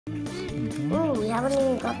Ooh, we haven't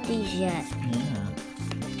even got these yet. Yeah.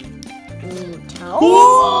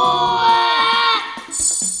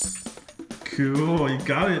 Cool, you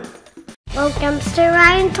got it. Welcome to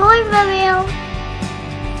Ryan Toy Review.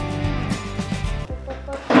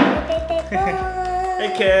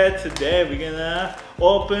 Hey kids, today we're gonna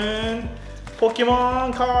open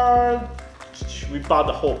Pokemon card. We bought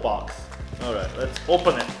the whole box. Alright, let's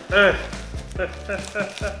open it.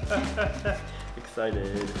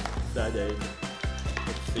 Excited.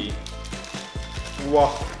 Let's see.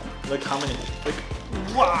 Wow, look how many. Look.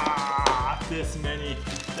 Wow, this many.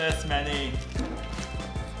 So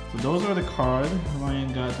those are the cards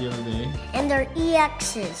Ryan got the other day. And they're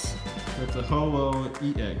EXs. It's a Ho-Oh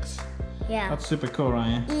EX. Yeah. That's super cool,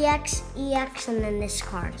 Ryan. EX, and then this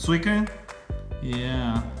card. Suicune?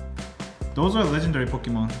 Yeah. Those are legendary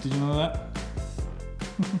Pokemon. Did you know that?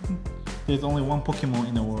 There's only one Pokemon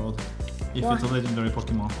in the world if it's a legendary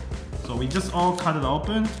Pokemon. So we just all cut it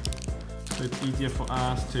open. So it's easier for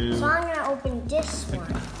us to... So I'm gonna open this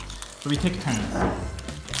one. So we take turns.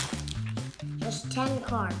 Just 10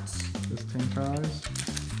 cards. Just 10 cards.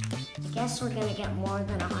 I guess we're gonna get more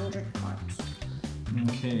than 100 cards.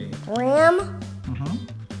 Okay. Ram?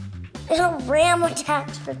 Ram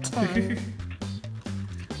attacks for 10.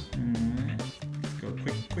 Alright. Let's go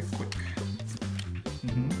quick.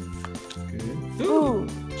 Good. Ooh,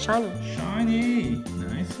 shiny. Shiny.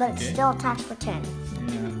 Nice. But it still attacks for 10.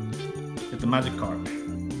 Yeah. It's a magic card.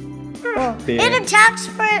 Well, it attacks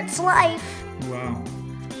for its life. Wow.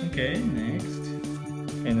 Okay, next.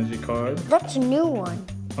 Energy card. That's a new one.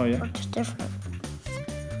 Oh yeah? Looks different.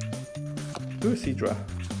 Ooh, Seadra.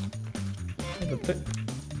 That's it.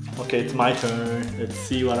 Okay, it's my turn. Let's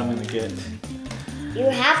see what I'm gonna get. You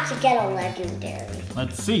have to get a legendary.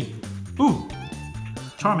 Let's see. Ooh!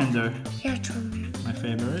 Charmander. Yeah, Charmander. My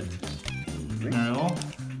favorite. Meryl.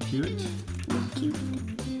 Cute.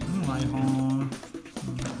 Rhyhorn.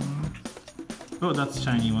 Oh, that's a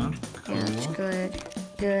shiny one. Cool. Yeah, that's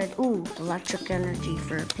good. Ooh, electric energy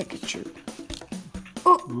for Pikachu.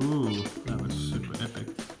 Ooh, that was super epic.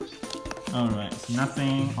 Alright, so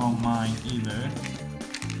nothing on mine either.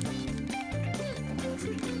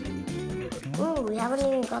 Ooh, we haven't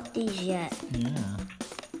even got these yet. Yeah.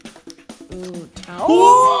 Ooh,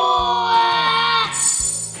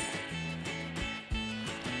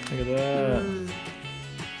 Look at that.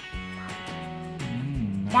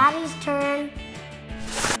 Daddy's turn.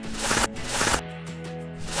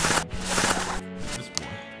 This boy.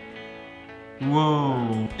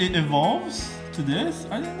 Whoa. It evolves to this?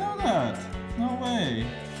 I didn't know that. No way.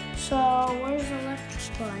 So, where's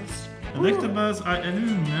Electabuzz? Electabuzz, I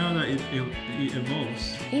didn't know that it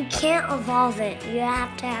evolves. You can't evolve it. You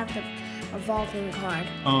have to have the evolving card.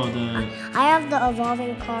 Oh, I have the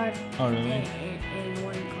evolving card. Oh, really? In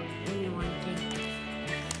one thing.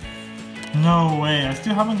 No way. I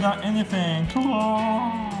still haven't got anything.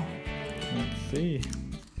 Cool. Let's see.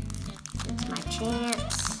 It's my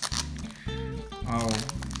chance. Oh,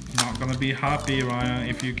 not gonna be happy, Ryan,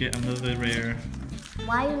 if you get another rare.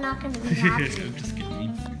 Why are you not going to be happy? I'm just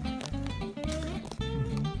kidding.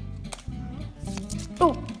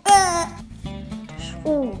 Ooh.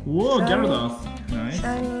 Ooh. Whoa, Gyarados. Nice.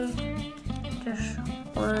 Shiny. This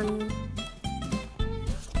one.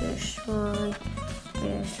 This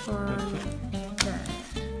one.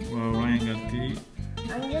 Well, Ryan got the...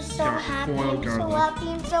 I'm just so happy. Foil I'm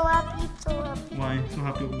Gyarados. so happy. Why? So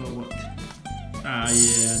happy about what? Ah,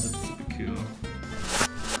 yeah, that's super cool.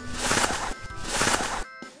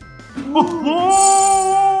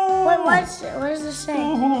 Oh! Wait, what does this say?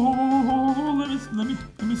 Let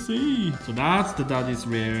me see. So that's the daddy's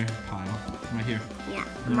rare pile right here. Yeah,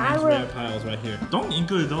 My rare piles right here. Don't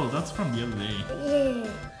include those. That's from the other day.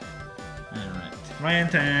 Yeah. All right, Ryan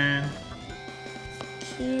 10.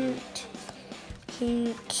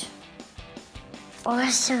 Cute.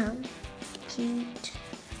 Awesome. Cute.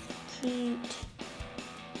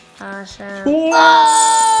 Awesome.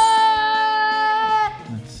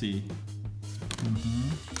 Let's see.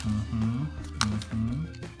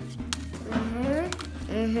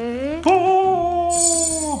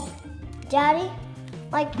 Oh! Daddy,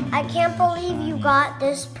 like, I can't believe you got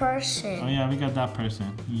this person. Oh yeah, we got that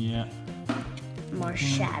person. Yeah. More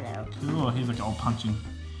shadow. Cool. He's like all punching.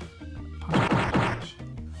 Punch.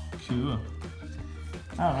 Cool.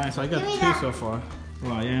 Alright, so I got 2 so far.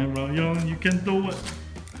 Ryan, you can do it.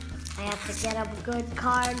 I have to get a good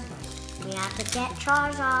card. We have to get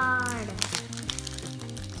Charizard.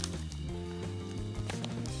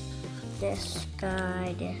 This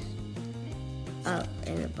guy, oh,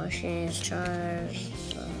 in the bushes,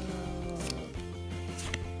 Charizard.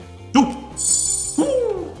 Oh!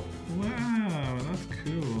 Woo! Wow.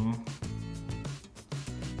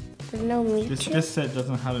 Oh, Mewtwo. This set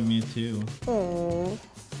doesn't have a Mewtwo. Oh.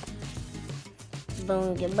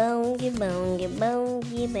 Bongy, bongy, bongy,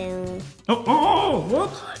 bongy, bong. Oh,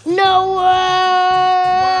 what? No way!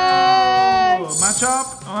 Whoa, match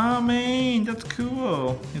up? Oh man, that's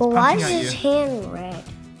cool. He's But why is punching at his you. hand red?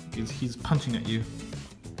 He's punching at you.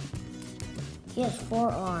 He has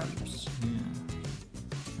 4 arms. Yeah.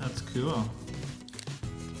 That's cool.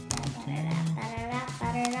 Okay.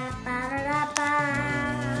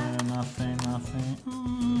 Nothing.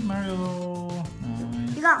 Ooh, Mario.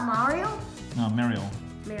 Nice. You got Mario? No, Mario.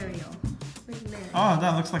 Mario. Where's Mario? Oh,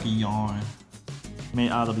 that looks like a yarn.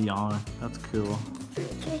 Made out of yarn. That's cool.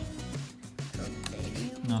 Okay.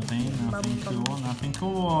 Nothing cool, nothing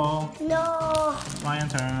cool. No. Ryan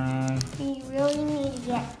turn. We really need to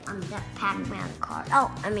get that Pac-Man card.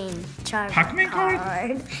 Oh, I mean Charizard Pac-Man card?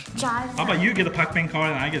 Charizard. How about you get a Pac-Man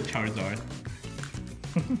card and I get Charizard?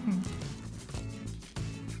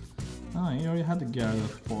 Oh, you already had the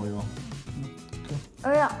Gyarados foil. Cool.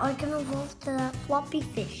 Oh yeah, I can evolve to that floppy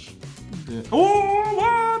fish. Oh,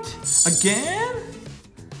 what? Again?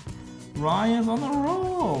 Ryan's on a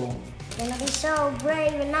roll. I'm gonna be so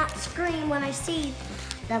brave and not scream when I see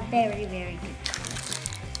the very, very good card.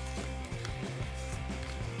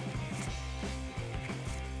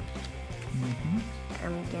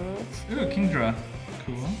 I'm getting it. Ooh, Kingdra.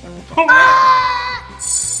 Cool. Ah!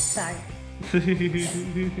 Sorry.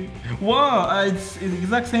 Whoa, it's the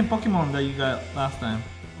exact same Pokemon that you got last time.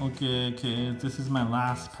 Okay, this is my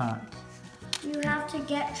last pack. You have to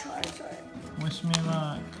get Charizard. Wish me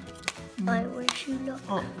luck. I wish you luck.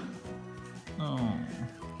 Oh. Oh.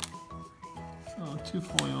 Oh, 2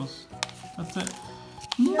 foils. That's it.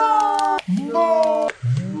 No!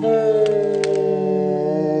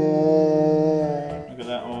 Look at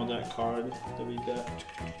that, all that card that we got.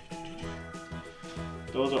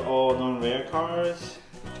 Those are all non-rare cards.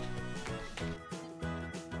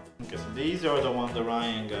 Okay, so these are the ones that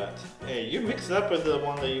Ryan got. Hey, you mixed it up with the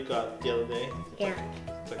one that you got the other day. Yeah.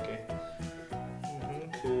 It's okay.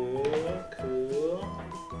 Cool.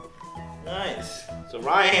 Nice. So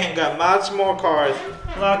Ryan got much more cards.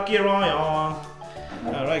 Lucky Ryan.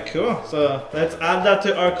 Alright, cool. So let's add that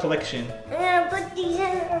to our collection. I'm gonna put these in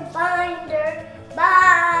a binder.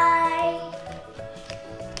 Bye.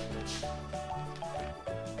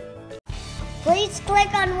 Please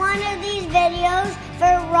click on one of these videos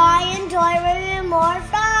for Ryan Toy Review more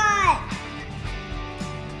fun.